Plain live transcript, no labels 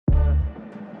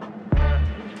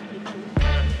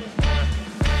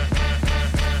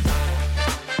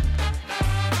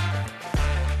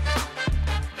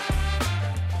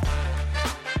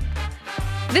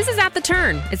This is At the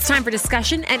Turn. It's time for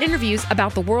discussion and interviews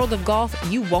about the world of golf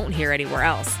you won't hear anywhere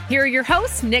else. Here are your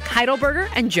hosts, Nick Heidelberger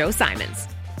and Joe Simons.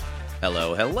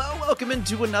 Hello. Welcome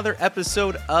into another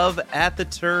episode of At the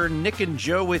Turn. Nick and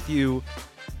Joe with you.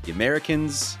 The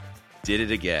Americans did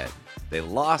it again. They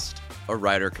lost a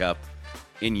Ryder Cup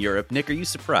in Europe. Nick, are you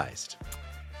surprised?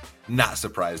 Not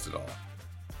surprised at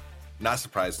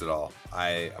all.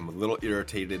 I am a little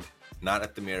irritated, a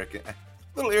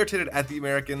little irritated at the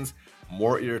Americans,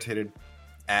 more irritated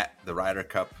at the Ryder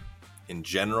Cup in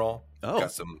general. Oh.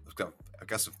 I've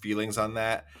got some feelings on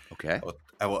that. Okay.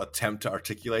 I will attempt to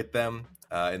articulate them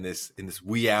in this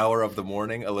wee hour of the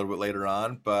morning a little bit later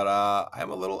on, but I'm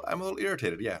a little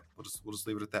irritated. Yeah, we'll just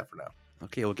leave it at that for now.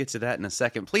 Okay, we'll get to that in a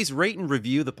second. Please rate and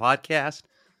review the podcast.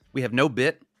 We have no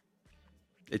bit.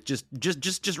 It just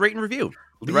rate and review.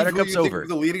 The Ryder Cup's over.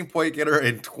 The leading point getter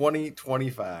in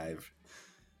 2025.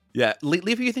 Yeah,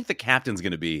 leave who you think the captain's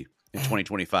going to be in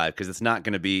 2025, because it's not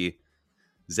going to be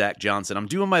Zach Johnson. I'm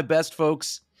doing my best,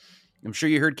 folks. I'm sure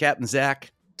you heard Captain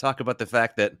Zach talk about the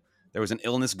fact that there was an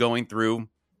illness going through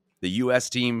the U.S.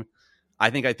 team. I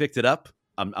think I picked it up.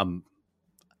 I don't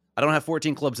have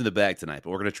 14 clubs in the bag tonight, but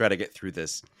we're going to try to get through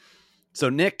this. So,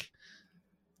 Nick,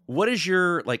 what is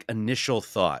your initial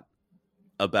thought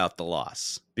about the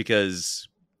loss? Because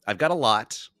I've got a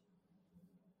lot,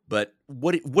 but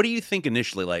what do you think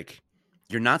initially?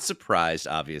 You're not surprised,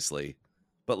 obviously,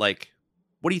 but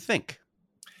what do you think?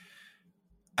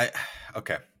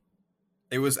 Okay.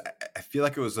 I feel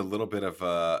like it was a little bit of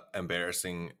a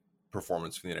embarrassing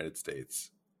performance for the United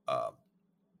States.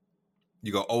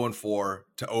 You go 0-4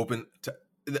 to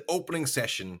the opening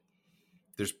session.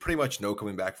 There's pretty much no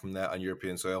coming back from that on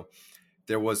European soil.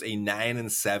 There was a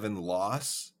 9-7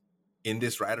 loss in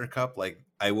this Ryder Cup.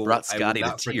 I will not forget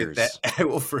that. I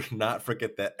will not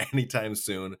forget that anytime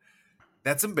soon.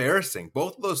 That's embarrassing.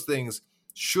 Both of those things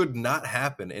should not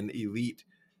happen in elite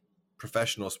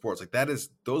professional sports.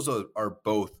 Those are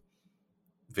both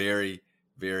very,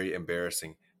 very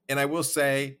embarrassing. And I will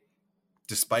say,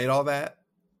 despite all that,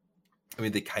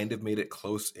 they kind of made it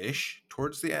close-ish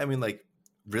towards the end.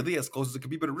 Really as close as it could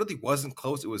be, but it really wasn't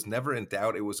close. It was never in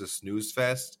doubt. It was a snooze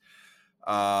fest.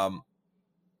 My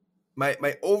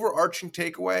overarching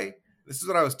takeaway, this is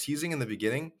what I was teasing in the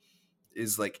beginning,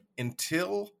 is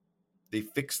until they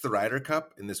fix the Ryder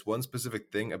Cup and this one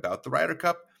specific thing about the Ryder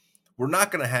Cup, we're not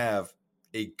going to have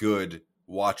a good,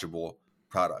 watchable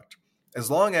product. As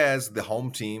long as the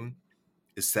home team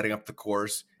is setting up the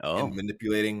course and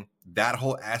manipulating that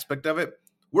whole aspect of it,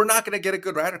 we're not going to get a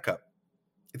good Ryder Cup.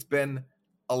 It's been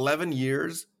 11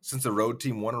 years since a road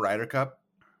team won a Ryder Cup.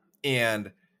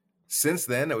 And since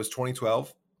then, it was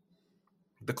 2012.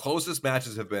 The closest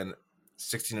matches have been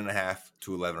 16.5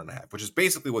 to 11.5, which is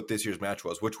basically what this year's match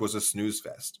was, which was a snooze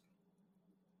fest.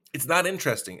 It's not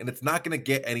interesting, and it's not going to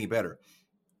get any better.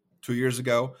 2 years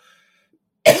ago,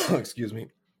 excuse me,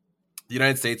 the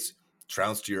United States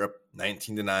trounced Europe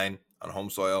 19-9 on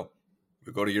home soil.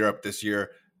 We go to Europe this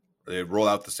year. They roll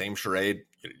out the same charade.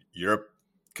 Europe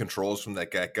controls from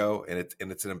that get-go, and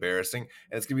it's an embarrassing.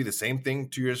 And it's going to be the same thing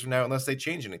 2 years from now unless they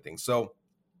change anything. So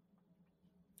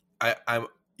I'm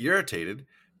irritated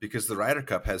because the Ryder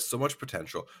Cup has so much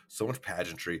potential, so much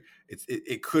pageantry.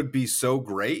 It could be so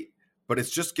great, but it's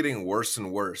just getting worse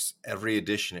and worse every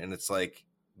edition. And it's I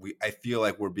feel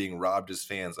like we're being robbed as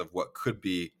fans of what could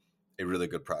be a really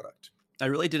good product. I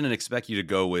really didn't expect you to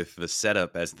go with the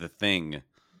setup as the thing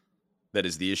that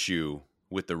is the issue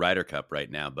with the Ryder Cup right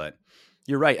now, but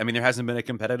you're right. There hasn't been a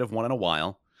competitive one in a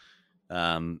while.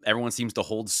 Everyone seems to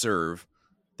hold serve.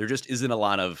 There just isn't a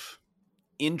lot of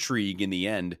intrigue in the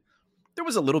end. There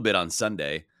was a little bit on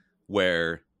Sunday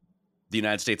where the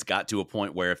United States got to a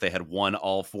point where if they had won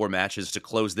all 4 matches to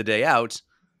close the day out,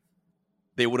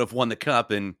 they would have won the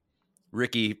cup, and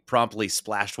Ricky promptly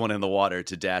splashed one in the water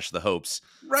to dash the hopes.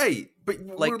 Right. But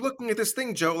we're looking at this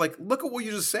thing, Joe. Look at what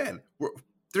you just said.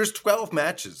 There's 12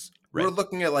 matches. Right. We're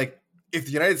looking at if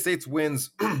the United States wins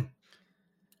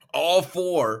all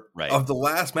 4 of the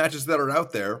last matches that are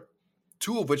out there,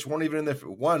 2 of which weren't even in there.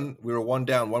 1, we were 1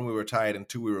 down, 1 we were tied, and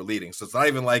 2 we were leading. So it's not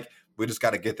even we just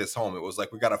got to get this home. It was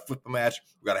we got to flip a match.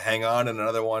 We got to hang on in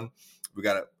another one.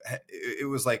 It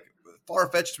was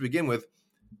far-fetched to begin with.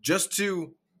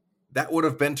 That would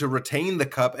have been to retain the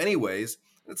cup anyways.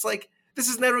 It's this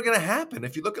is never going to happen.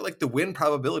 If you look at the win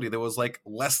probability, there was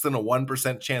less than a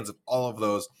 1% chance of all of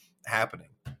those happening.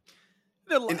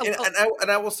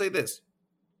 And I will say this.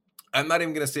 I'm not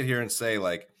even going to sit here and say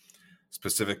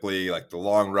specifically the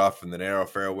long rough and the narrow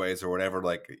fairways or whatever.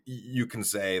 You can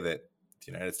say that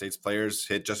the United States players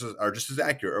are just as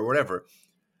accurate or whatever.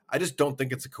 I just don't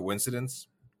think it's a coincidence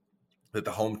that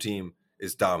the home team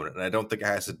is dominant. And I don't think it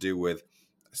has to do with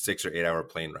a 6 or 8 hour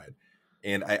plane ride.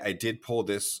 And I did pull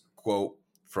this quote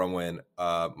from when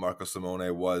Marco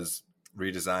Simone was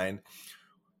redesigned.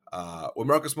 When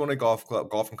Marco Simone Golf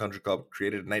and Country Club,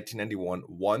 created in 1991,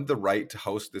 won the right to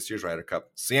host this year's Ryder Cup,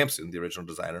 Sampson, the original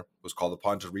designer, was called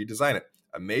upon to redesign it.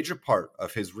 A major part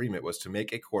of his remit was to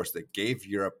make a course that gave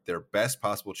Europe their best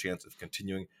possible chance of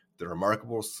continuing the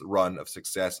remarkable run of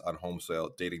success on home soil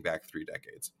dating back 3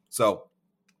 decades. So,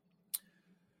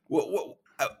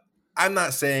 I'm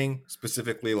not saying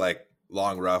specifically like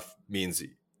long rough means the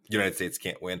United States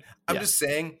can't win. I'm just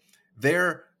saying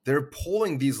they're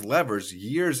pulling these levers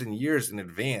years and years in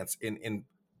advance.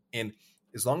 And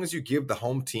as long as you give the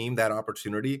home team that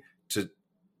opportunity to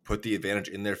put the advantage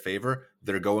in their favor,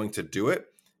 they're going to do it.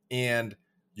 And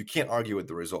you can't argue with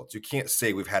the results. You can't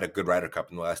say we've had a good Ryder Cup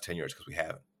in the last 10 years because we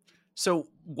haven't. So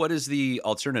what is the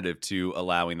alternative to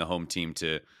allowing the home team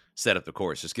to set up the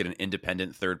course? Just get an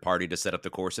independent third party to set up the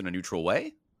course in a neutral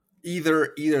way?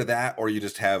 Either that, or you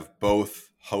just have both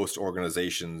host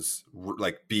organizations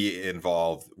like be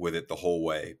involved with it the whole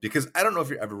way. Because I don't know if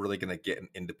you're ever really going to get an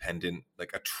independent,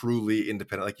 like a truly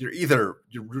independent, like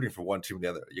you're rooting for one team or the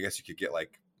other. I guess you could get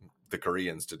like the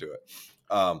Koreans to do it.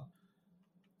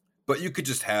 But you could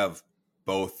just have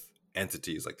both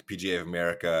entities like the PGA of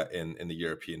America and the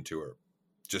European Tour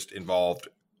just involved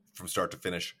from start to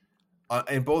finish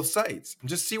in both sites and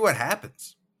just see what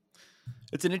happens.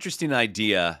 It's an interesting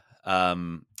idea.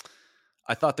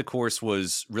 I thought the course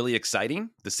was really exciting.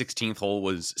 The 16th hole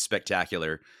was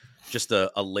spectacular. Just a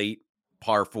late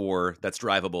par 4 that's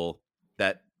drivable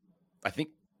that I think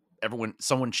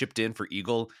someone chipped in for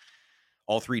eagle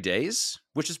all 3 days,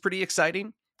 which is pretty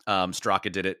exciting. Straka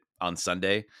did it on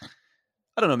Sunday.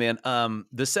 I don't know, man.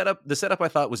 The setup I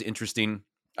thought was interesting.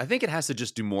 I think it has to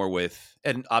just do more with,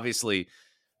 and obviously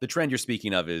the trend you're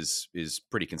speaking of is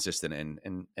pretty consistent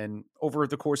and over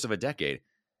the course of a decade.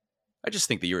 I just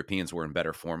think the Europeans were in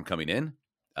better form coming in.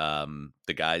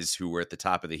 The guys who were at the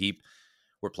top of the heap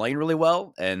were playing really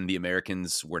well, and the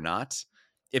Americans were not.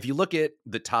 If you look at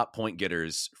the top point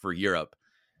getters for Europe,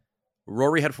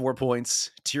 Rory had 4 points.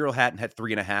 Tyrrell Hatton had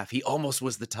 3.5. He almost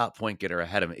was the top point getter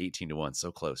ahead of him 18-1.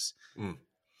 So close.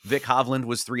 Vic Hovland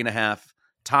was 3.5.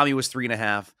 Tommy was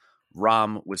 3.5.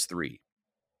 Rahm was 3.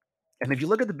 And if you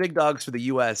look at the big dogs for the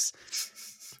U.S.,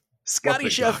 Scotty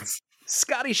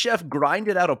Chef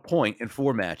grinded out a point in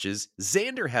 4 matches.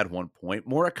 Xander had 1 point.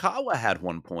 Morikawa had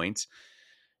 1 point.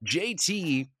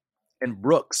 JT and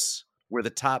Brooks were the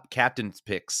top captain's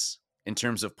picks in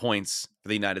terms of points for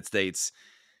the United States.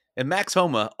 And Max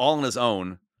Homa, all on his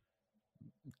own,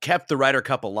 kept the Ryder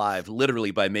Cup alive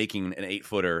literally by making an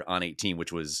 8-footer on 18,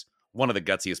 which was one of the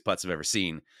gutsiest putts I've ever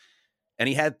seen. And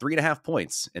he had 3.5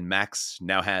 points, and Max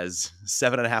now has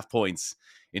 7.5 points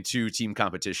in 2 team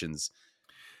competitions.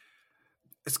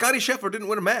 Scotty Scheffler didn't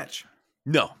win a match.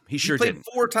 No, he sure played didn't.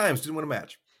 4 times, didn't win a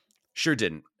match. Sure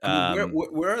didn't. I mean,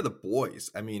 where are the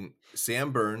boys? I mean,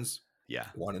 Sam Burns,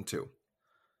 1 and 2.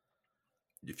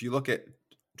 If you look at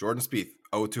Jordan Spieth,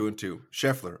 0-2-2.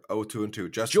 Scheffler,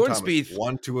 0-2-2. Justin Jordan Thomas, Spieth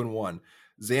 1-2-1.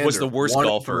 Xander was the worst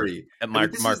golfer at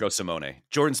Marco Simone.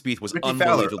 Jordan Spieth was Ricky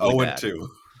unbelievably Fowler, bad. 0-2.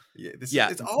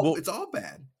 It's all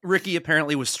bad. Ricky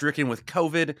apparently was stricken with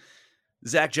COVID.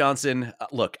 Zach Johnson,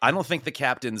 look, I don't think the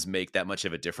captains make that much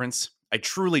of a difference. I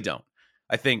truly don't.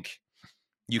 I think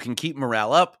you can keep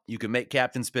morale up. You can make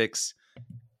captain's picks.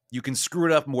 You can screw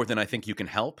it up more than I think you can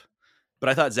help. But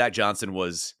I thought Zach Johnson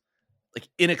was like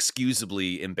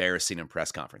inexcusably embarrassing in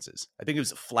press conferences. I think it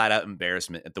was a flat out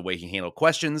embarrassment at the way he handled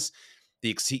questions,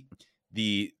 the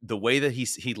way that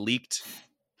he leaked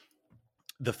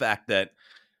the fact that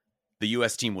the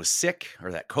U.S. team was sick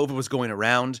or that COVID was going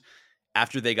around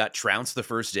after they got trounced the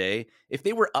first day. If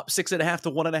they were up 6.5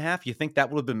 to 1.5, you think that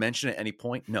would have been mentioned at any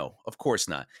point? No, of course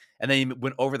not. And then he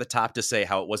went over the top to say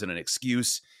how it wasn't an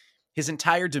excuse. His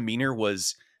entire demeanor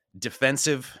was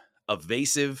defensive,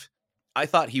 evasive. I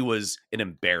thought he was an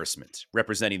embarrassment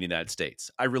representing the United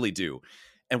States. I really do.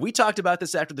 And we talked about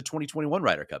this after the 2021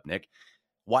 Ryder Cup, Nick.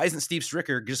 Why isn't Steve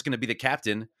Stricker just going to be the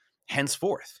captain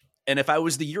henceforth? And if I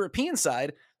was the European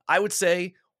side, I would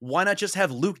say, why not just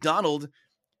have Luke Donald?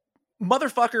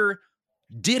 Motherfucker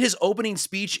did his opening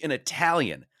speech in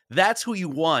Italian. That's who you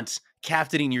want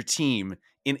captaining your team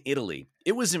in Italy.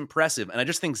 It was impressive. And I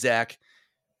just think Zach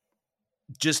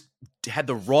just had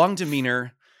the wrong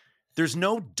demeanor. There's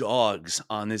no dogs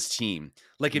on this team.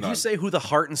 Like if you say who the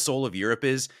heart and soul of Europe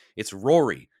is, it's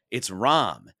Rory, it's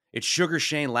Rahm, it's Sugar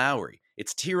Shane Lowry,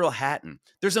 it's Tyrrell Hatton.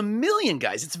 There's a million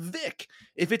guys. It's Vic.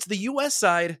 If it's the U.S.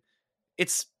 side,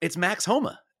 it's Max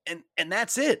Homa. And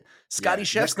that's it. Scotty Yeah,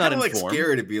 Chef's that's not kind of in like form.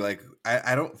 scary to be like,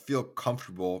 I don't feel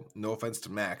comfortable, no offense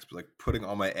to Max, but like putting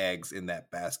all my eggs in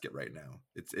that basket right now.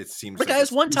 It seems The like guy has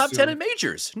it's won too top 10 soon. in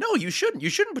majors. No, you shouldn't. You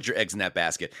shouldn't put your eggs in that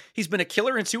basket. He's been a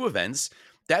killer in 2 events.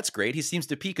 That's great. He seems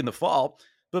to peak in the fall.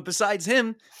 But besides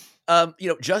him,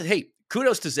 hey,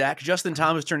 kudos to Zach. Justin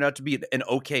Thomas turned out to be an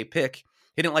okay pick.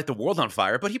 He didn't light the world on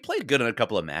fire, but he played good in a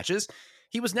couple of matches.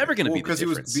 He was never going to be the Because he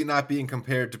was difference. not being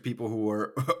compared to people who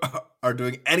are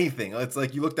doing anything. It's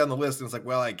like you look down the list and it's like,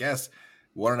 well, I guess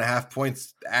 1.5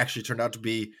 points actually turned out to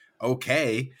be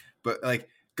okay. But like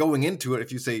going into it,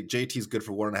 if you say JT's good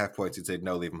for 1.5 points, you'd say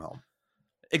no, leave him home.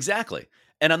 Exactly.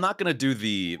 And I'm not going to do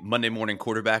the Monday morning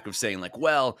quarterback of saying like,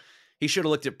 well, he should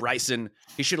have looked at Bryson.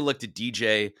 He should have looked at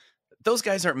DJ. Those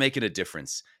guys aren't making a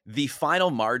difference. The final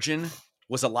margin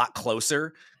was a lot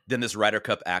closer than this Ryder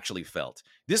Cup actually felt.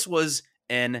 This was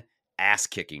an ass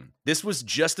kicking. This was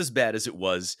just as bad as it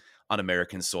was on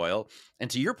American soil. And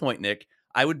to your point, Nick,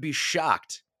 I would be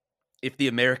shocked if the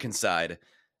American side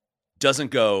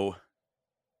doesn't go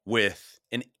with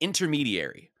an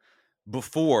intermediary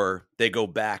before they go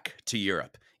back to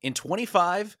Europe. In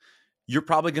 25, you're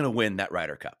probably going to win that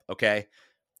Ryder Cup, okay?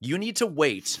 You need to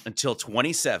wait until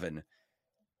 27,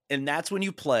 and that's when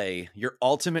you play your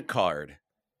ultimate card,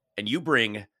 and you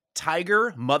bring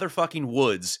Tiger motherfucking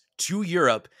Woods to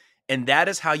Europe, and that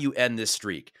is how you end this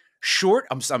streak. Short,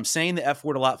 I'm saying the F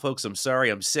word a lot, folks. I'm sorry.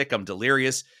 I'm sick. I'm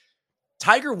delirious.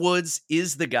 Tiger Woods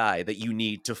is the guy that you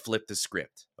need to flip the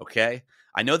script, okay?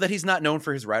 I know that he's not known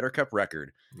for his Ryder Cup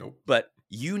record, Nope. but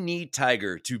you need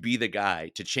Tiger to be the guy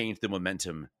to change the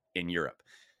momentum in Europe.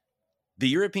 The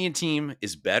European team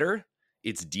is better.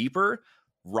 It's deeper.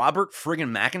 Robert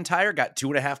friggin' McIntyre got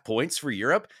 2.5 points for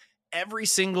Europe. Every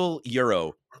single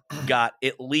Euro got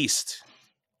at least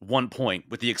 1 point,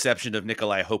 with the exception of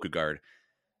Nikolai Hokegaard.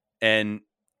 And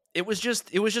it was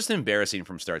just embarrassing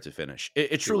from start to finish.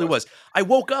 It truly was. I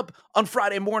woke up on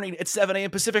Friday morning at 7 a.m.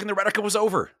 Pacific and the Ryder Cup was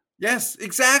over. Yes,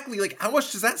 exactly. Like, how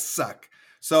much does that suck?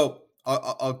 So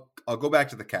I'll go back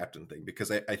to the captain thing,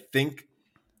 because I think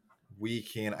we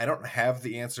can. I don't have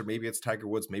the answer. Maybe it's Tiger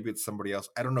Woods. Maybe it's somebody else.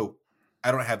 I don't know.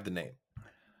 I don't have the name.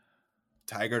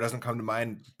 Tiger doesn't come to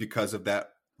mind because of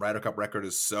that Ryder Cup record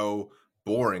is so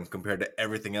boring compared to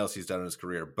everything else he's done in his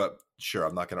career. But sure,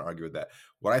 I'm not going to argue with that.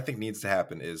 What I think needs to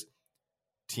happen is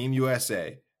Team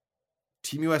USA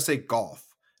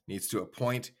Golf needs to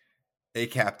appoint a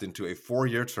captain to a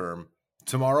 4-year term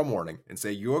tomorrow morning and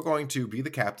say, you're going to be the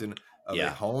captain of a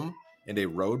home and a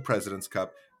road President's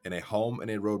Cup and a home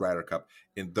and a road Ryder Cup.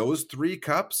 And those 3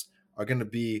 cups are going to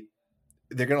be,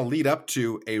 they're going to lead up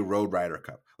to a road Ryder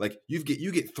Cup. Like you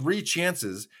get 3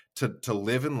 chances to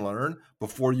live and learn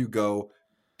before you go.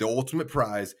 The ultimate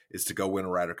prize is to go win a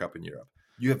Ryder Cup in Europe.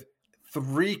 You have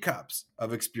 3 cups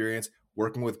of experience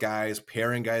working with guys,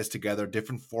 pairing guys together,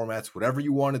 different formats, whatever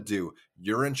you want to do.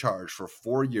 You're in charge for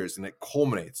 4 years, and it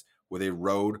culminates with a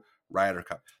road Ryder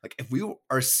Cup. Like, if we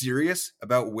are serious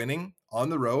about winning on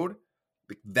the road,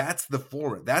 like, that's the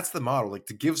format. That's the model. Like,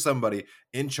 to give somebody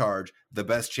in charge the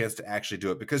best chance to actually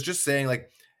do it. Because just saying, like,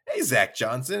 hey, Zach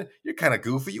Johnson, you're kind of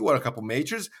goofy. You won a couple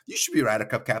majors. You should be a Ryder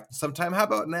Cup captain sometime. How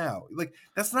about now? Like,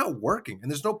 that's not working,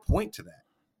 and there's no point to that.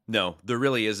 No, there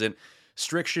really isn't.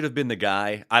 Strick should have been the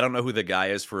guy. I don't know who the guy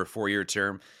is for a 4-year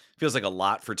term. Feels like a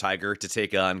lot for Tiger to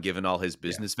take on, given all his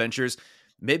business ventures.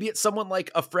 Maybe it's someone like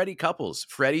a Freddie Couples.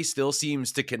 Freddie still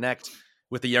seems to connect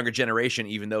with the younger generation,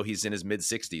 even though he's in his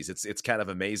mid-60s. It's kind of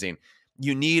amazing.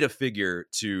 You need a figure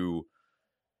to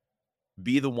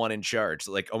be the one in charge,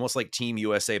 like almost like Team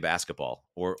USA basketball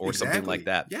or something like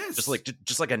that. Yes.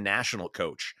 Just like a national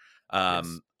coach. I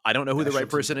don't know who the right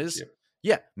person is. Yep.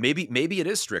 Yeah, maybe it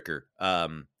is Stricker.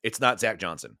 It's not Zach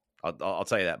Johnson. I'll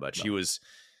tell you that much. No.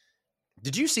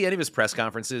 Did you see any of his press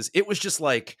conferences? It was just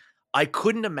like, I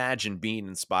couldn't imagine being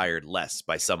inspired less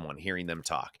by someone hearing them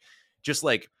talk. Just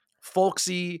like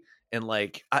folksy and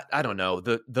like, I don't know,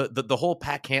 the whole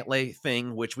Pat Cantlay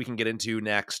thing, which we can get into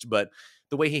next, but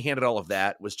the way he handled all of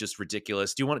that was just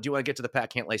ridiculous. Do you want to get to the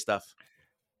Pat Cantlay stuff?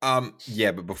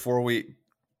 Yeah, but before we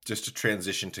just to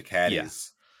transition to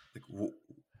caddies, like,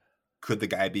 could the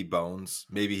guy be Bones?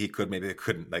 Maybe he could, maybe it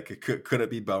couldn't. Like, could it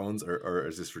be Bones, or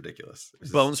is this ridiculous?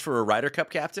 Bones for a Ryder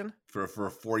Cup captain? For a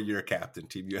 4-year captain,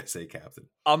 Team USA captain.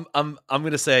 I'm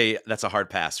gonna say that's a hard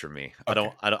pass for me.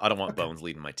 Okay. I don't want Bones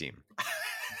leading my team.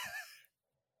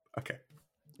 Okay.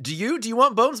 Do you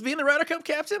want Bones being the Ryder Cup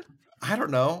captain? I don't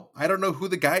know. I don't know who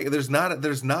the guy. There's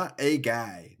not a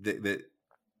guy that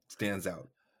stands out.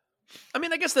 I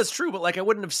mean, I guess that's true, but like, I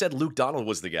wouldn't have said Luke Donald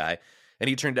was the guy, and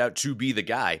he turned out to be the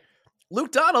guy.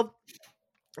 Luke Donald,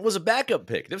 was a backup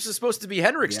pick. This was supposed to be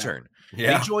Henrik's turn.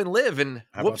 Yeah. He joined Liv, and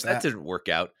whoops, that didn't work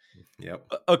out.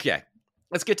 Yep. Okay,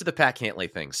 let's get to the Pat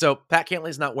Cantlay thing. So Pat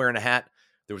Cantlay's not wearing a hat.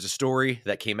 There was a story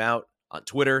that came out on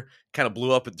Twitter, kind of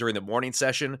blew up during the morning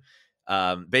session.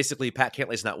 Basically, Pat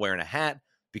Cantlay's not wearing a hat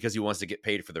because he wants to get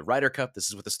paid for the Ryder Cup. This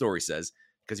is what the story says.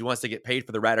 Because he wants to get paid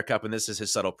for the Ryder Cup, and this is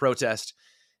his subtle protest.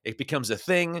 It becomes a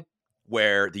thing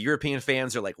where the European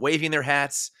fans are like waving their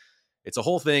hats. It's a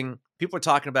whole thing. People are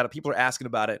talking about it. People are asking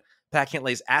about it. Pat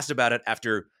Cantlay's asked about it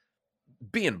after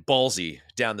being ballsy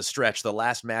down the stretch. The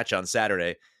last match on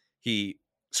Saturday, he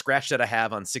scratched out a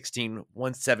halve on 16,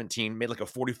 117, made like a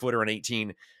 40-footer on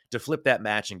 18 to flip that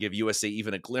match and give USA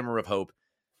even a glimmer of hope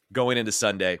going into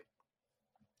Sunday.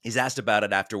 He's asked about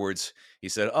it afterwards. He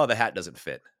said, "Oh, the hat doesn't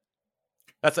fit.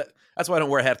 That's why I don't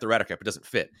wear a hat at the Ryder Cup. It doesn't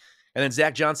fit." And then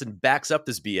Zach Johnson backs up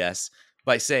this BS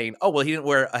by saying, "Oh, well, he didn't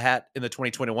wear a hat in the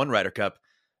 2021 Ryder Cup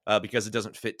because it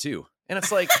doesn't fit too." And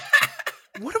it's like,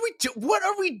 what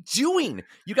are we doing?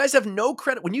 You guys have no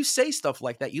credit. When you say stuff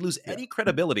like that, you lose any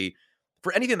credibility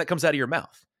for anything that comes out of your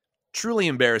mouth. Truly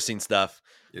embarrassing stuff.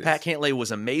 Yes. Pat Cantlay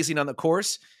was amazing on the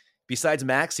course. Besides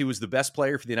Max, he was the best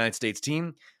player for the United States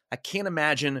team. I can't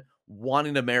imagine wanting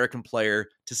an American player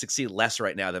to succeed less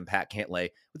right now than Pat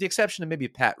Cantlay, with the exception of maybe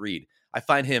Pat Reed. I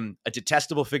find him a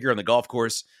detestable figure on the golf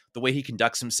course. The way he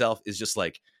conducts himself is just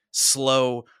like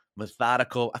slow,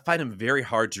 methodical. I find him very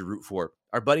hard to root for.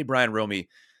 Our buddy Brian Romy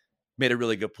made a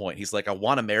really good point. He's like, I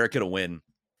want America to win.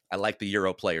 I like the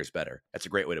Euro players better. That's a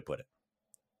great way to put it.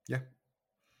 Yeah.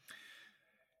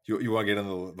 You want to get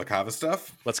into the Cava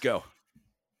stuff? Let's go.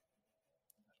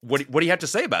 What do you have to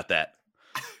say about that?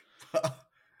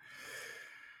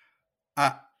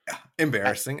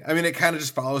 Embarrassing. I mean, it kind of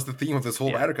just follows the theme of this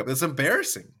whole Ryder Cup. It's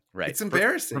embarrassing. Right. It's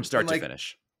embarrassing. From start to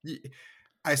finish.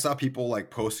 I saw people like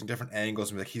posting different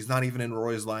angles and be like, he's not even in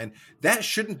Rory's line. That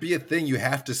shouldn't be a thing you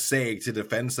have to say to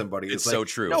defend somebody. It's like, so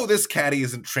true. No, this caddy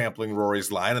isn't trampling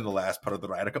Rory's line in the last part of the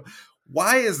Ryder Cup.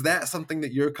 Why is that something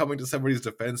that you're coming to somebody's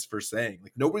defense for saying?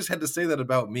 Like, nobody's had to say that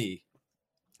about me.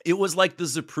 It was like the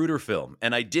Zapruder film.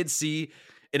 And I did see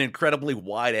an incredibly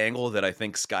wide angle that I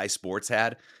think Sky Sports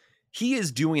had. He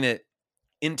is doing it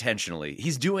intentionally.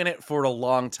 He's doing it for a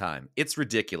long time. It's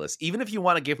ridiculous. Even if you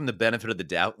want to give him the benefit of the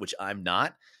doubt, which I'm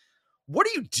not, what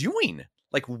are you doing?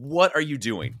 Like, what are you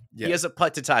doing? Yeah. He has a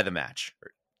putt to tie the match.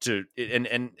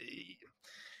 And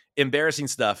embarrassing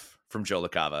stuff from Joe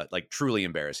LaCava, like truly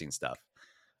embarrassing stuff.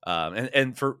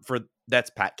 And for that's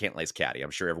Pat Cantlay's caddy.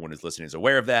 I'm sure everyone who's listening is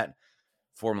aware of that.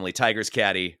 Formerly Tiger's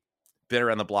caddy, been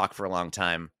around the block for a long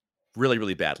time. Really,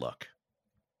 really bad look.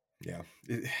 Yeah.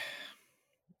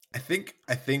 I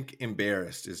think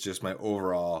embarrassed is just my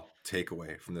overall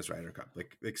takeaway from this Ryder Cup.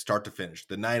 Like start to finish,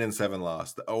 the 9-7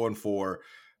 loss, the 0-4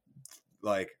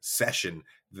 like session,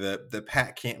 the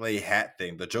Pat Cantlay hat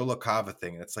thing, the Joe LaCava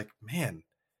thing. And it's like, man,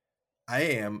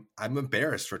 I'm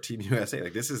embarrassed for Team USA.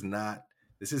 Like this is not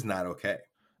okay.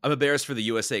 I'm embarrassed for the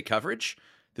USA coverage.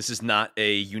 This is not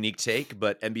a unique take,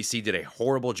 but NBC did a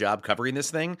horrible job covering this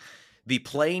thing. The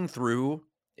playing through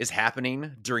is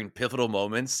happening during pivotal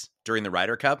moments during the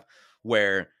Ryder Cup,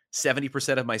 where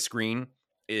 70% of my screen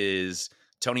is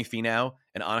Tony Finau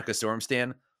and Annika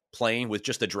Sorenstam playing with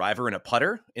just a driver and a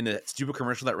putter in the stupid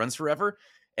commercial that runs forever.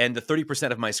 And the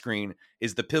 30% of my screen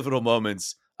is the pivotal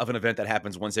moments of an event that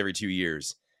happens once every 2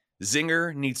 years.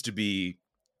 Zinger needs to be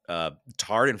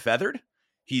tarred and feathered.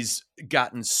 He's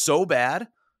gotten so bad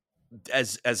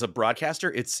as a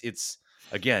broadcaster. It's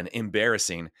again,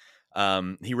 embarrassing.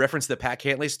 He referenced the Pat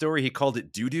Cantlay story. He called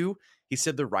it doo-doo. He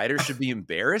said the riders should be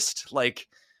embarrassed. Like,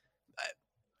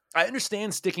 I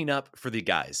understand sticking up for the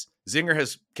guys. Zinger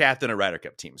has captained a Ryder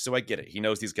Cup team, so I get it. He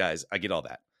knows these guys. I get all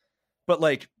that. But,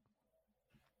 like,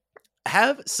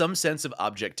 have some sense of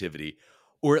objectivity,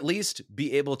 or at least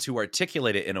be able to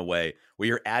articulate it in a way where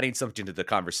you're adding something to the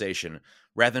conversation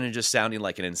rather than just sounding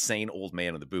like an insane old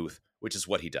man in the booth, which is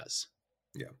what he does.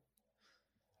 Yeah.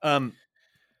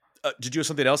 Did you have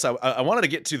something else? I wanted to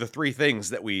get to the three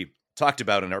things that we talked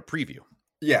about in our preview.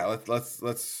 Yeah, let's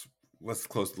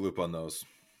close the loop on those.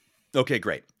 Okay,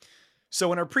 great.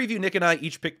 So in our preview, Nick and I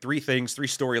each picked three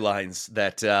storylines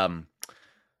that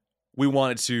we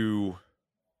wanted to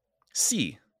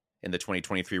see in the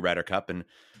 2023 Ryder Cup, and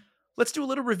let's do a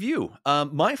little review.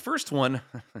 My first one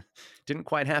didn't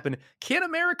quite happen. Can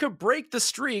America break the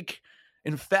streak?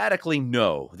 Emphatically,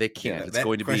 no, they can't. Yeah,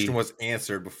 that question was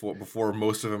answered before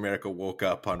most of America woke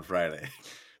up on Friday.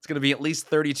 It's going to be at least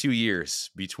 32 years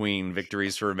between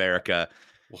victories for America.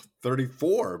 Well,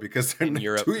 34, because in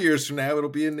Europe. 2 years from now,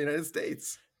 it'll be in the United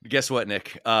States. Guess what,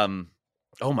 Nick? Oh,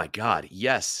 my God,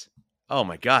 yes. Oh,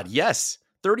 my God, yes.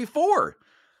 34.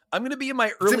 I'm going to be in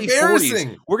my early 40s.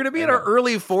 embarrassing. We're going to be in our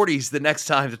early 40s the next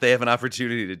time that they have an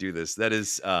opportunity to do this. That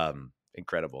is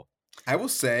incredible. I will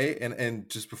say, and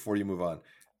just before you move on,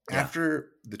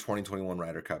 after the 2021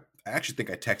 Ryder Cup, I actually think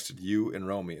I texted you and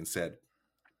Romy and said,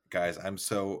 guys, I'm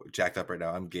so jacked up right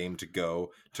now. I'm game to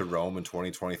go to Rome in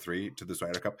 2023 to this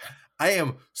Ryder Cup. I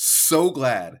am so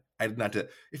glad I did not do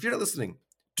it. If you're not listening,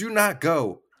 do not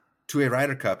go to a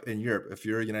Ryder Cup in Europe if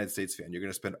you're a United States fan. You're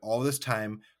going to spend all this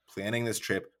time planning this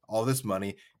trip, all this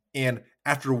money, and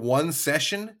after one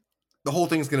session, the whole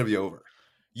thing's going to be over.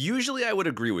 Usually I would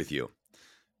agree with you.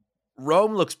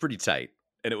 Rome looks pretty tight,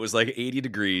 and it was like 80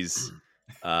 degrees,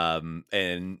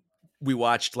 and we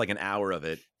watched like an hour of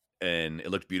it, and it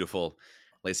looked beautiful.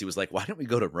 Lacey was like, why don't we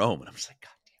go to Rome? And I'm just like, God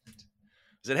damn it.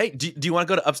 I said, hey, do you want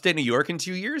to go to upstate New York in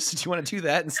 2 years? Do you want to do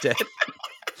that instead?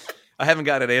 I haven't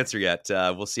got an answer yet.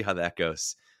 We'll see how that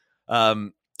goes.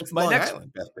 It's Long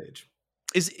Island, Bethpage.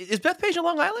 Is Bethpage on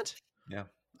Long Island? Yeah.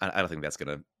 I don't think that's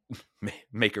going to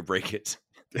make or break it.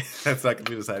 That's not going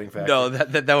to be the deciding factor. No,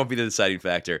 that won't be the deciding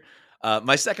factor.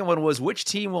 My second one was, which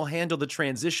team will handle the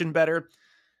transition better?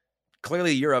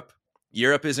 Clearly Europe.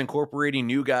 Europe is incorporating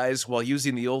new guys while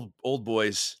using the old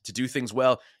boys to do things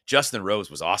well. Justin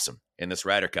Rose was awesome in this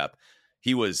Ryder Cup.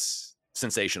 He was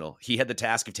sensational. He had the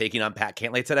task of taking on Pat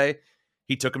Cantlay today.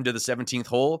 He took him to the 17th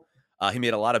hole. He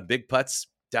made a lot of big putts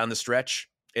down the stretch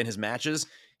in his matches.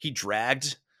 He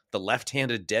dragged the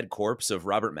left-handed dead corpse of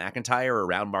Robert McIntyre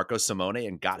around Marco Simone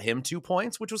and got him 2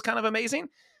 points, which was kind of amazing.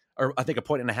 Or I think 1.5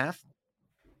 points.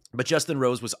 But Justin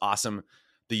Rose was awesome.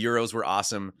 The Euros were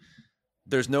awesome.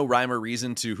 There's no rhyme or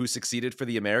reason to who succeeded for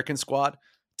the American squad.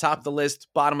 Top of the list,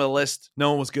 bottom of the list,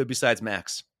 no one was good besides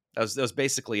Max. That was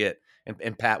basically it.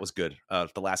 And Pat was good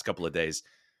the last couple of days.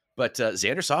 But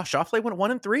Xander Schauffele went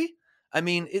 1-3. I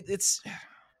mean, it's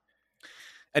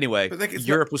anyway.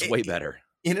 Europe was way better.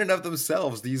 In and of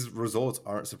themselves, these results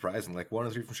aren't surprising. Like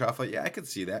 1-3 from Schauffele, yeah, I could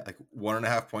see that. Like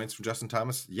 1.5 points from Justin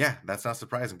Thomas, yeah, that's not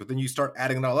surprising. But then you start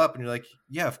adding it all up, and you're like,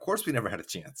 yeah, of course we never had a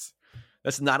chance.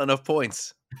 That's not enough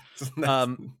points. Not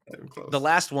even close. The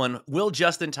last one, will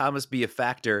Justin Thomas be a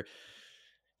factor?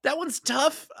 That one's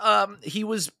tough. He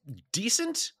was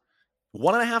decent.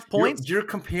 1.5 points. You're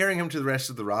comparing him to the rest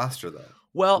of the roster, though.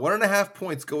 Well, 1.5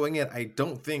 points going in, I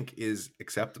don't think is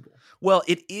acceptable. Well,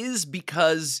 it is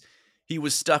because he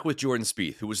was stuck with Jordan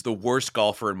Spieth, who was the worst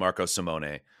golfer in Marco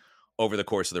Simone over the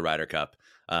course of the Ryder Cup.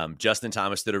 Justin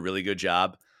Thomas did a really good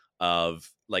job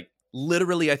of, like,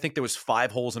 literally, I think there was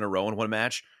 5 holes in a row in one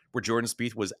match where Jordan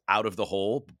Spieth was out of the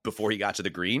hole before he got to the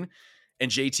green. And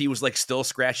JT was like still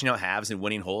scratching out halves and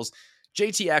winning holes.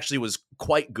 JT actually was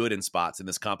quite good in spots in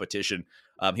this competition.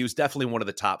 He was definitely one of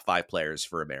the top 5 players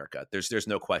for America. There's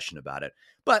no question about it.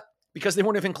 But because they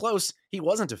weren't even close, he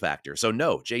wasn't a factor. So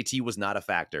no, JT was not a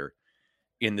factor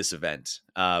in this event.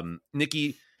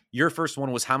 Nikki, your first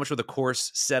one was, how much will the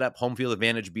course setup, home field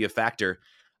advantage be a factor?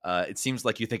 It seems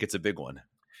like you think it's a big one.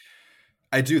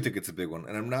 I do think it's a big one.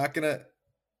 And I'm not going to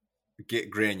get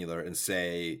granular and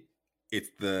say it's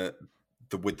the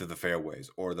width of the fairways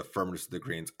or the firmness of the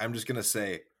greens. I'm just going to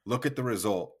say, look at the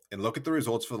result and look at the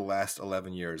results for the last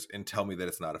 11 years and tell me that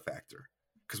it's not a factor,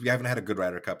 because we haven't had a good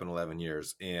Ryder Cup in 11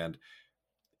 years. And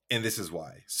this is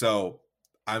why. So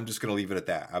I'm just going to leave it at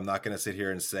that. I'm not going to sit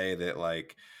here and say that,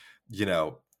 like, you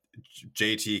know,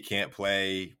 JT can't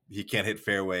play, he can't hit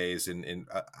fairways. And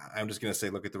I'm just going to say,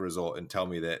 look at the result and tell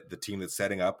me that the team that's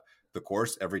setting up the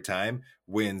course every time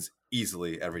wins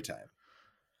easily every time.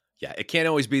 Yeah, it can't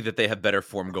always be that they have better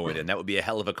form going in. That would be a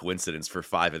hell of a coincidence for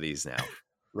 5 of these now.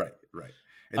 Right.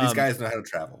 And these guys know how to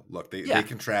travel. Look, they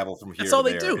can travel from here to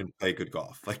there and play good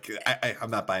golf. Like, I'm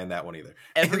not buying that one either.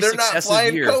 And they're not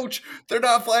flying coach. They're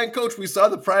not flying coach. We saw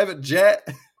the private jet.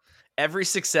 Every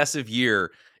successive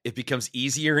year, it becomes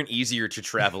easier and easier to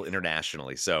travel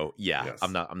internationally. So yeah, yes.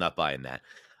 I'm not buying that.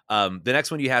 The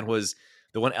next one you had was,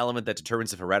 the one element that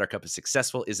determines if a Ryder Cup is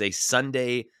successful is a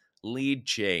Sunday lead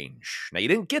change. Now, you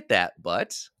didn't get that,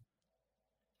 but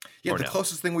yeah, the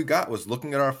closest thing we got was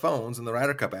looking at our phones in the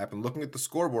Ryder Cup app and looking at the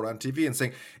scoreboard on TV and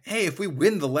saying, hey, if we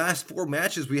win the last 4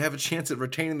 matches, we have a chance at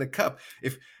retaining the cup.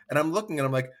 And I'm looking and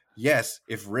I'm like, yes,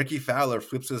 if Ricky Fowler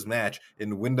flips his match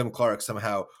and Wyndham Clark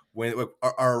somehow, when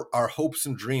our hopes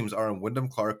and dreams are in Wyndham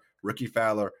Clark, Ricky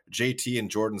Fowler, JT,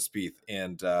 and Jordan Spieth,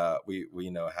 and we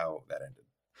know how that ended.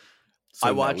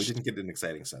 So we didn't get an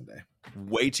exciting Sunday.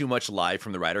 Way too much live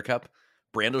from the Ryder Cup.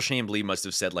 Brandel Chambly must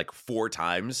have said like 4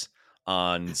 times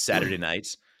on Saturday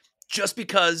night. Just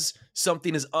because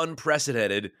something is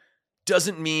unprecedented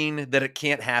doesn't mean that it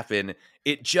can't happen.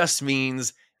 It just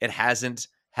means it hasn't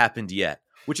happened yet,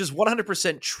 which is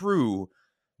 100% true.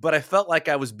 But I felt like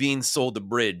I was being sold a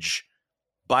bridge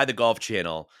by the Golf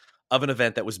Channel of an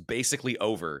event that was basically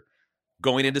over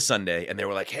going into Sunday. And they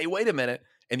were like, hey, wait a minute.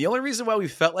 And the only reason why we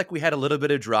felt like we had a little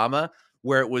bit of drama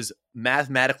where it was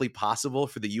mathematically possible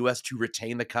for the U.S. to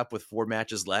retain the cup with 4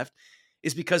 matches left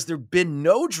is because there'd been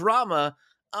no drama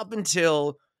up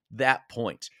until that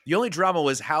point. The only drama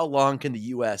was how long can the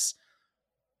U.S.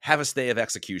 have a stay of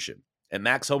execution? And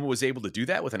Max Homa was able to do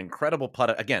that with an incredible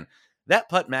putt. Again, that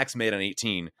putt Max made on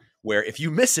 18, where if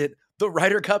you miss it, the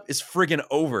Ryder Cup is friggin'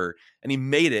 over. And he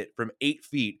made it from 8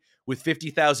 feet with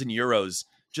 50,000 euros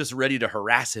just ready to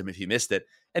harass him if he missed it.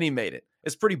 And he made it.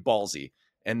 It's pretty ballsy.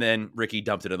 And then Ricky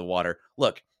dumped it in the water.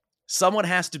 Look, someone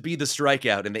has to be the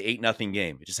strikeout in the 8-0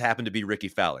 game. It just happened to be Ricky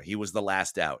Fowler. He was the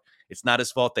last out. It's not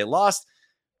his fault they lost,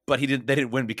 but they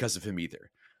didn't win because of him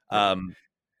either. No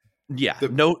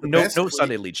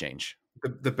Sunday lead change.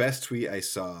 The best tweet I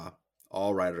saw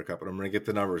all Ryder Cup, and I'm going to get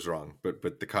the numbers wrong,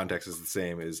 but the context is the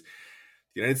same, is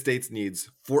the United States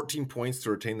needs 14 points to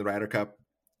retain the Ryder Cup.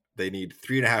 They need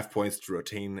 3.5 points to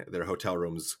retain their hotel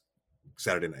rooms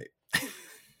Saturday night.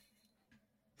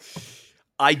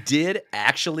 I did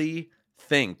actually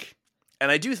think,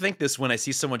 and I do think this when I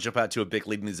see someone jump out to a big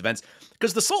lead in these events,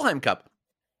 because the Solheim Cup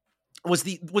was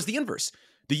the inverse.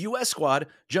 The U.S. squad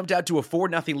jumped out to a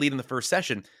 4-0 lead in the first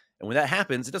session. And when that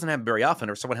happens, it doesn't happen very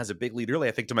often, or someone has a big lead early,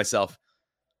 I think to myself,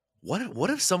 what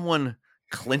if someone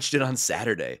clinched it on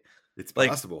Saturday? It's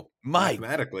possible.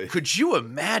 Mathematically. Could you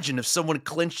imagine if someone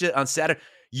clinched it on Saturday?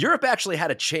 Europe actually had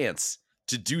a chance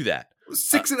to do that.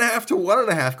 6.5 to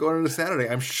 1.5 going into Saturday.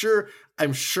 I'm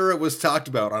sure it was talked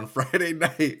about on Friday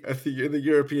night at the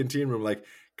European team room. Like,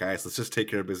 guys, let's just take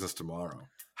care of business tomorrow.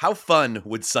 How fun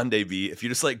would Sunday be if you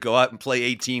just like go out and play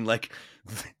 18 like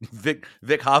Vic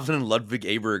Hovland and Ludwig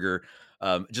Aberger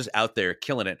just out there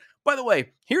killing it? By the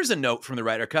way, here's a note from the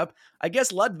Ryder Cup. I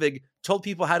guess Ludwig told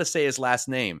people how to say his last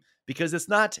name because it's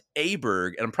not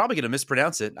Aberg, and I'm probably going to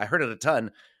mispronounce it. I heard it a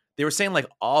ton. They were saying like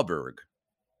Auberg,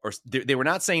 or they were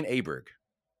not saying Aberg.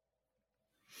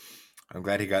 I'm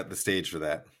glad he got the stage for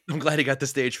that. I'm glad he got the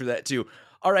stage for that too.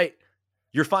 All right,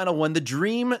 your final one, the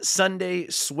Dream Sunday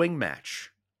Swing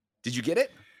Match. Did you get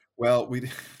it? Well,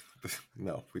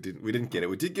 no, we didn't get it.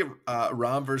 We did get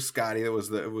Rahm versus Scotty. It was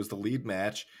the lead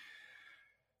match.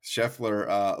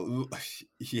 Scheffler,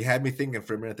 he had me thinking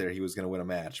for a minute there he was going to win a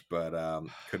match, but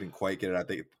couldn't quite get it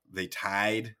out. They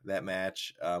tied that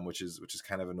match, which is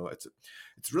kind of annoying.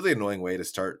 It's really annoying way to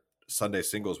start Sunday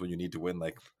singles when you need to win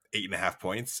like 8.5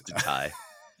 points to tie.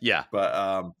 Yeah,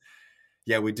 but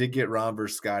yeah, we did get Rahm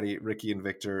versus Scotty. Ricky and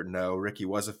Victor, no. Ricky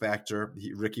was a factor.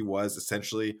 Ricky was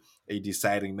essentially a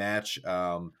deciding match.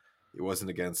 It wasn't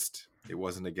against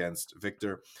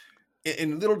Victor.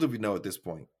 And little did we know at this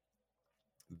point,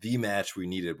 the match we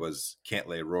needed was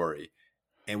Cantlay Rory,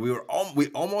 and we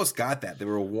almost got that. They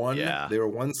were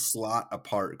one slot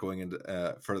apart going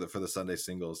into for the Sunday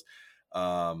singles.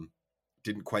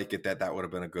 Didn't quite get that. That would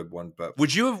have been a good one. But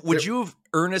would you have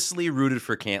earnestly rooted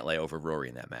for Cantlay over Rory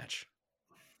in that match?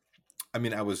 I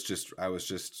mean, I was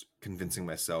just convincing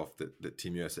myself that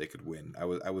Team USA could win. I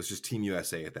was just Team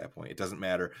USA at that point. It doesn't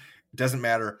matter. It doesn't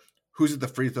matter who's at the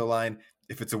free throw line.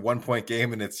 If it's a 1-point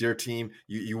game and it's your team,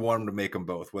 you want them to make them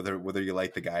both, whether you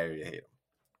like the guy or you hate him.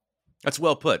 That's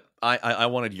well put. I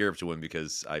wanted Europe to win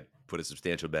because I put a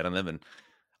substantial bet on them, and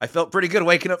I felt pretty good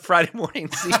waking up Friday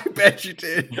morning. See, I bet you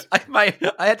did. I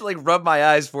had to like rub my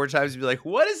eyes 4 times and be like,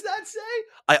 "What does that say?"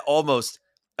 I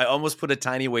almost put a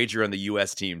tiny wager on the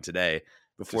U.S. team today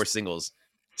before singles.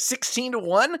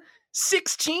 16-1?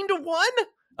 16-1?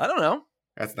 I don't know.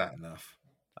 That's not enough.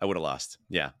 I would have lost.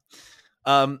 Yeah.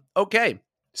 Okay.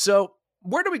 So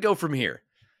where do we go from here?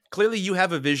 Clearly you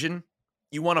have a vision.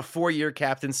 You want a 4-year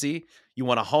captaincy. You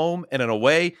want a home and an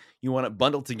away. You want it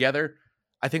bundled together.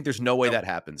 I think there's no way that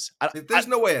happens. There's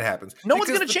no way it happens. No one's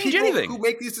going to change anything. Who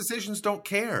make these decisions don't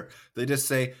care. They just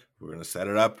say, we're going to set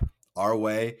it up our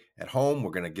way at home.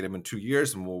 We're going to get him in 2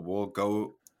 years, and we'll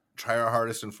go try our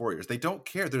hardest in 4 years. They don't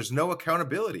care. There's no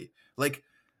accountability. Like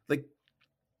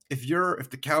if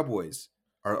the Cowboys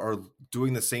are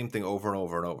doing the same thing over and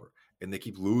over and over, and they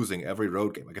keep losing every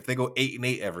road game. Like if they go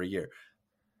 8-8 every year,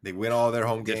 they win all their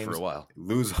home games for a while.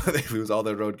 They lose all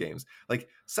their road games. Like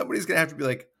somebody's gonna have to be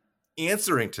like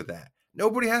answering to that.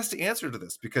 Nobody has to answer to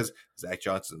this because Zach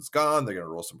Johnson's gone. They're gonna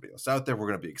roll somebody else out there. We're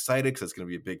gonna be excited because it's gonna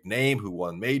be a big name who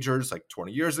won majors like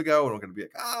 20 years ago, and we're gonna be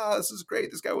like, this is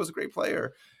great. This guy was a great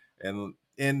player, and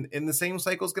the same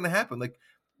cycle is gonna happen. Like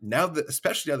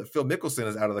especially now that Phil Mickelson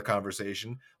is out of the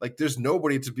conversation, like there's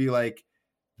nobody to be like,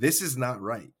 this is not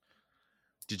right.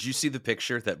 Did you see the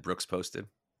picture that Brooks posted?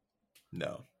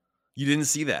 No. You didn't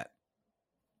see that?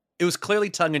 It was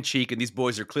clearly tongue-in-cheek, and these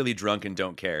boys are clearly drunk and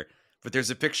don't care. but there's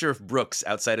a picture of Brooks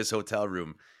outside his hotel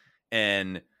room,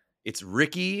 and it's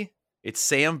Ricky, it's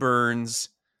Sam Burns,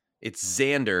 it's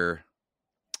Xander.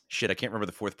 Shit, I can't remember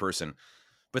the fourth person,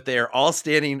 but they are all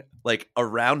standing like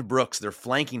around Brooks. They're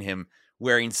flanking him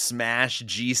wearing Smash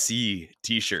GC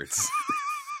t-shirts.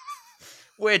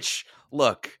 Which,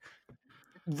 look,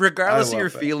 regardless of your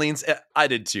feelings, I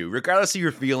did too. Regardless of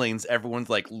your feelings, everyone's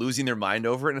like losing their mind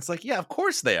over it. And it's like, yeah, of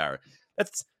course they are.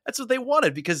 That's what they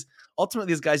wanted, because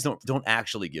ultimately these guys don't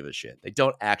actually give a shit. They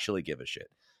don't actually give a shit.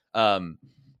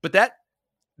 But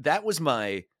that was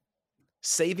my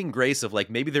saving grace of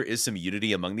like, maybe there is some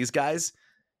unity among these guys,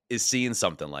 is seeing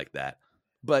something like that.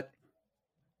 But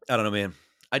I don't know, man.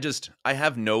 I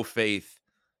have no faith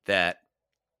that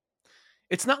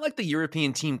it's not like the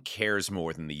European team cares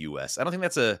more than the US. I don't think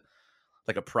that's a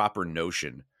proper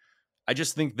notion. I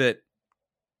just think that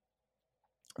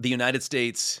the United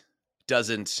States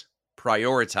doesn't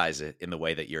prioritize it in the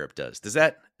way that Europe does. Does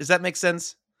that make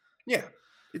sense? Yeah,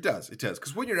 it does. It does.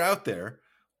 Because when you're out there,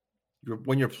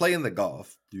 when you're playing the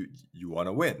golf, you want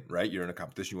to win, right? You're in a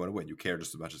competition, you want to win. You care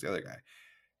just as much as the other guy.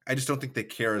 I just don't think they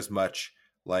care as much,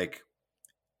 like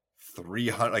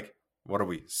 300, like what are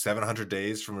we, 700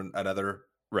 days from another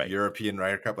European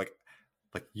Ryder Cup? Like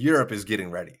Europe is getting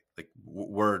ready. Like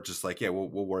we're just like, yeah,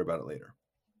 we'll worry about it later.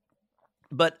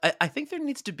 But I think there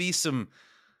needs to be some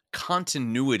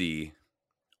continuity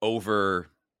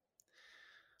over,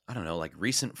 I don't know, like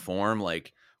recent form.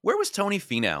 Like, where was Tony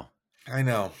Finau? I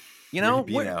know. You know,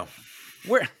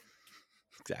 where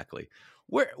exactly?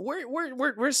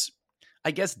 Where's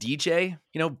I guess DJ?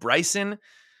 You know, Bryson.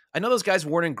 I know those guys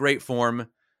weren't in great form,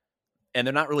 and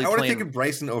they're not really. I would have playing... taken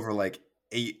Bryson over like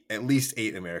at least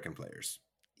eight American players.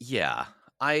 Yeah,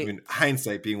 I mean,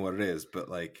 hindsight being what it is, but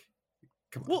like,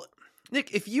 come on. Well,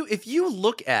 Nick, if you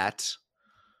look at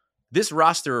this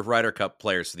roster of Ryder Cup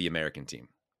players for the American team,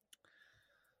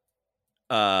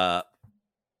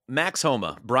 Max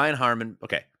Homa, Brian Harmon.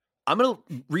 Okay, I'm gonna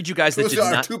read you guys that those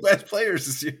are our two best players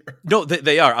this year. No,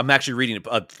 they are. I'm actually reading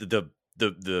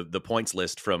the points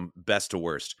list from best to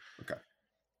worst. Okay.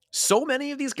 So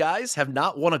many of these guys have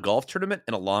not won a golf tournament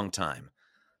in a long time.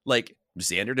 Like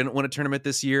Xander didn't win a tournament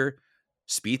this year.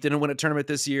 Spieth didn't win a tournament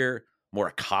this year.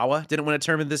 Morikawa didn't win a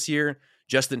tournament this year.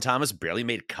 Justin Thomas barely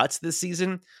made cuts this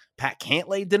season. Pat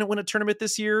Cantlay didn't win a tournament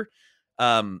this year.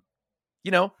 You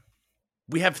know,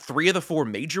 we have 3 of the 4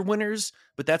 major winners,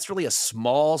 but that's really a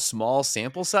small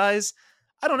sample size.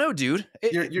 I don't know, dude.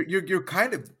 You're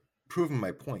kind of proving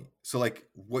my point. So like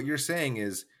what you're saying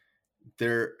is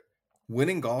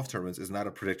winning golf tournaments is not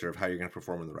a predictor of how you're going to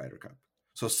perform in the Ryder Cup.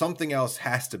 So something else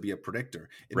has to be a predictor.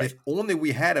 And right. If only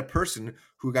we had a person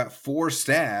who got 4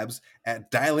 stabs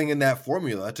at dialing in that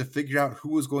formula to figure out who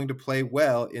was going to play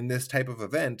well in this type of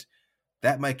event,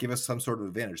 that might give us some sort of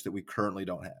advantage that we currently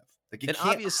don't have. Like it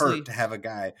can't hurt to have a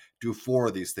guy do 4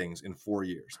 of these things in 4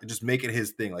 years and just make it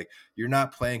his thing. Like you're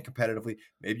not playing competitively.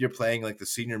 Maybe you're playing like the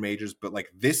senior majors, but like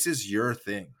this is your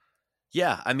thing.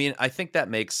 Yeah, I mean, I think that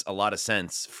makes a lot of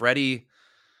sense. Freddie,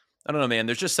 I don't know, man.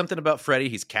 There's just something about Freddie.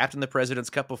 He's captained the President's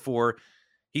Cup before.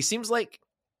 He seems like,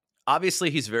 obviously,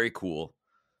 he's very cool.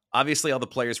 Obviously, all the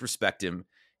players respect him.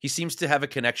 He seems to have a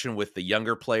connection with the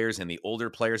younger players and the older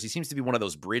players. He seems to be one of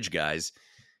those bridge guys.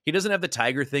 He doesn't have the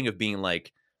Tiger thing of being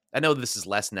like, I know this is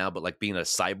less now, but like being a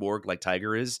cyborg like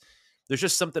Tiger is. There's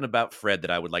just something about Fred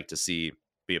that I would like to see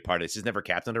be a part of this. He's never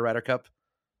captained a Ryder Cup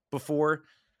before.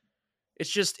 It's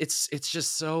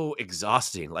just so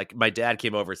exhausting. Like my dad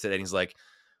came over today and he's like,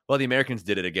 well, the Americans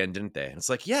did it again, didn't they? And it's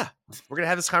like, yeah, we're going to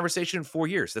have this conversation in 4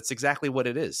 years. That's exactly what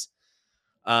it is.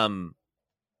 I don't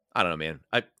know, man.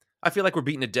 I feel like we're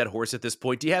beating a dead horse at this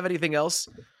point. Do you have anything else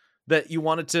that you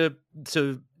wanted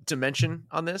to mention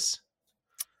on this?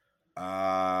 Did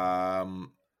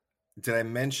I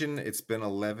mention it's been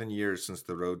 11 years since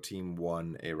the road team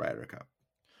won a Ryder Cup?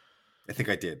 I think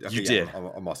I did. Okay, you did.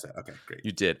 I'm all set. Okay, great.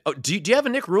 You did. Oh, do you have a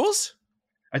Nick Rules?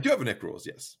 I do have a Nick Rules,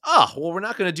 yes. Oh, well, we're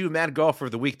not going to do Mad Golfer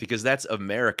of the Week because that's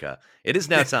America. It is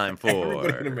now time for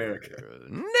everybody in America.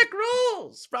 Nick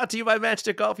Rules, brought to you by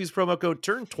Matchstick Golf. Use promo code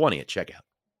TURN20 at checkout.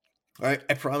 I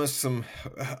promised some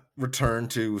return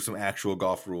to some actual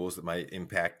golf rules that might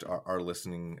impact our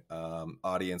listening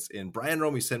audience. And Brian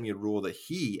Romy sent me a rule that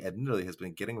he admittedly has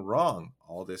been getting wrong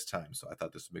all this time. So I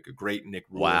thought this would make a great Nick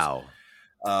Rules. Wow.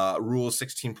 Rule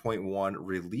 16.1,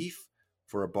 relief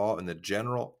for a ball in the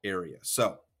general area.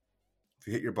 So if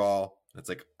you hit your ball, it's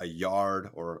like a yard,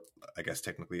 or I guess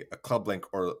technically a club length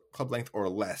or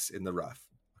less in the rough.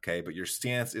 Okay, but your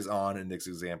stance is on, in this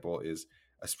example, is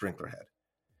a sprinkler head.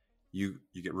 You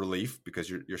get relief because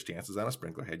your stance is on a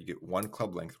sprinkler head. You get 1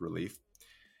 club length relief.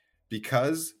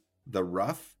 Because the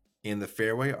rough and the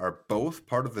fairway are both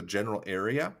part of the general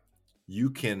area, you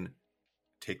can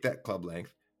take that club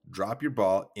length, drop your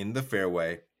ball in the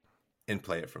fairway, and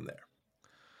play it from there.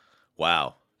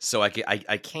 Wow. So I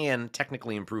can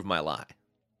technically improve my lie.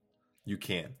 You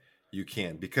can,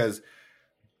 because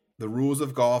the rules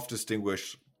of golf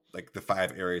distinguish like the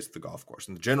 5 areas of the golf course,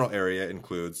 and the general area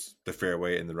includes the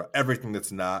fairway and everything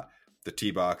that's not the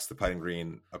tee box, the putting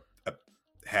green, a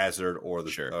hazard, or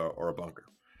or a bunker.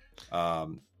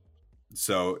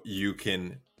 So you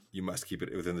must keep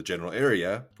it within the general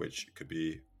area, which could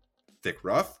be thick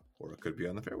rough or it could be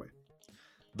on the fairway.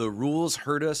 The rules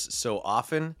hurt us so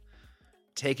often.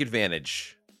 Take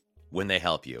advantage when they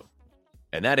help you.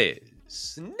 And that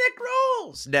is Nick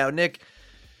Rolls. Now, Nick,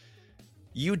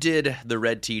 you did the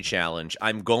Red Tee Challenge.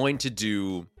 I'm going to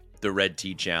do the Red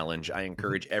Tee Challenge. I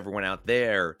encourage everyone out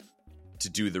there to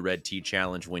do the Red Tee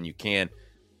Challenge when you can.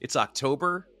 It's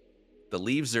October. The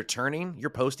leaves are turning. Your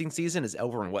posting season is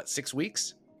over in 6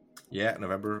 weeks? Yeah,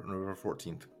 November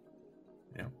 14th.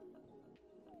 Yeah.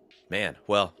 Man,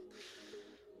 well,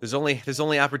 there's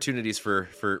only opportunities for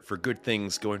good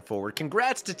things going forward.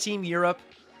 Congrats to Team Europe.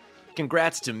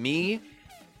 Congrats to me.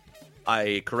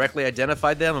 I correctly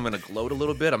identified them. I'm going to gloat a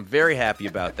little bit. I'm very happy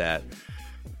about that.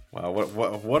 Wow,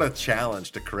 what a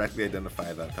challenge to correctly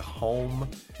identify that. The home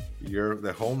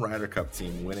Ryder Cup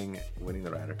team winning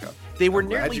the Ryder Cup. They were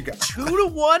nearly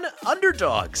 2-1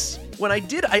 underdogs. When I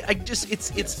did, I just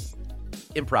it's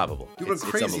improbable. You were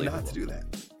crazy not to do that.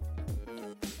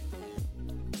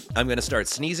 I'm going to start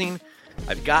sneezing.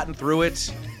 I've gotten through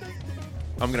it.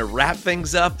 I'm going to wrap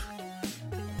things up.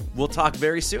 We'll talk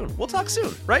very soon. We'll talk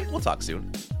soon, right? We'll talk soon.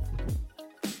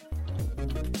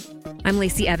 I'm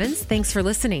Lacey Evans. Thanks for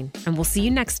listening, and we'll see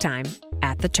you next time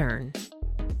at The Turn.